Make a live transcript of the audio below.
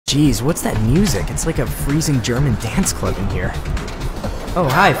Geez, what's that music? It's like a freezing German dance club in here. Oh,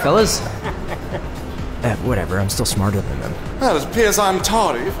 hi, fellas. Whatever, I'm still smarter than them. Well, it appears I'm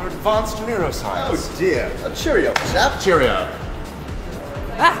tardy for advanced neuroscience. Oh dear. Cheerio, chap. Cheerio.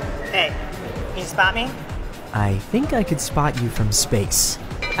 Hey, can you spot me? I think I could spot you from space.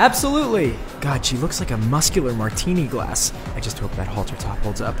 Absolutely! God, she looks like a muscular martini glass. I just hope that halter top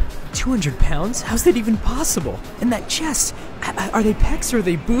holds up. 200 pounds? How's that even possible? And that chest? Are they pecs or are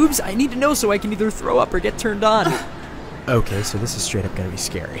they boobs? I need to know so I can either throw up or get turned on. Okay, so this is straight up gonna be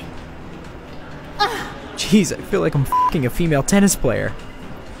scary. Jeez, I feel like I'm f***ing a female tennis player.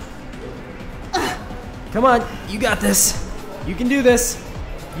 Come on, you got this. You can do this.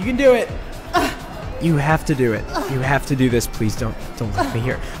 You can do it. You have to do it. You have to do this. Please don't leave me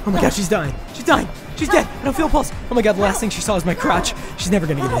here. Oh my god, she's dying. She's dying. She's dead. I don't feel a pulse. Oh my god, the last thing she saw is my crotch. She's never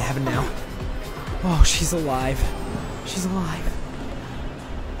gonna get into heaven now. Oh, she's alive. She's alive.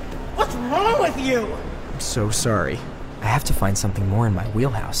 What's wrong with you? I'm so sorry. I have to find something more in my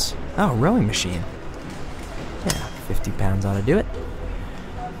wheelhouse. Oh, rowing machine. Yeah, 50 pounds ought to do it.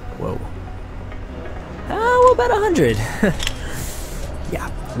 Whoa. Oh, well, about 100. Yeah,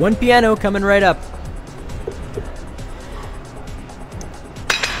 one piano coming right up.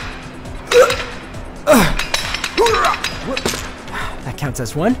 That counts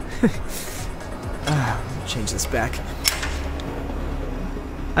as one. Change this back.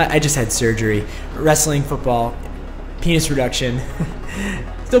 I just had surgery. Wrestling, football, penis reduction.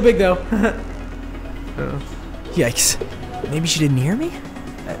 Still big though. Yikes. Maybe she didn't hear me?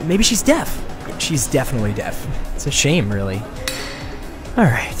 Maybe she's deaf. She's definitely deaf. It's a shame, really.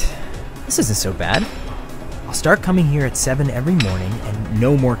 Alright. This isn't so bad. I'll start coming here at 7 every morning and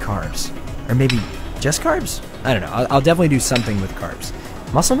no more carbs. Or maybe just carbs? I don't know. I'll definitely do something with carbs.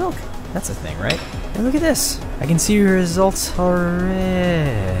 Muscle milk? That's a thing, right? And look at this. I can see results already.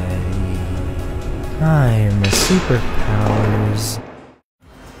 I'm a superpowers.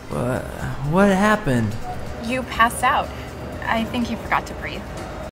 What happened? You passed out. I think you forgot to breathe.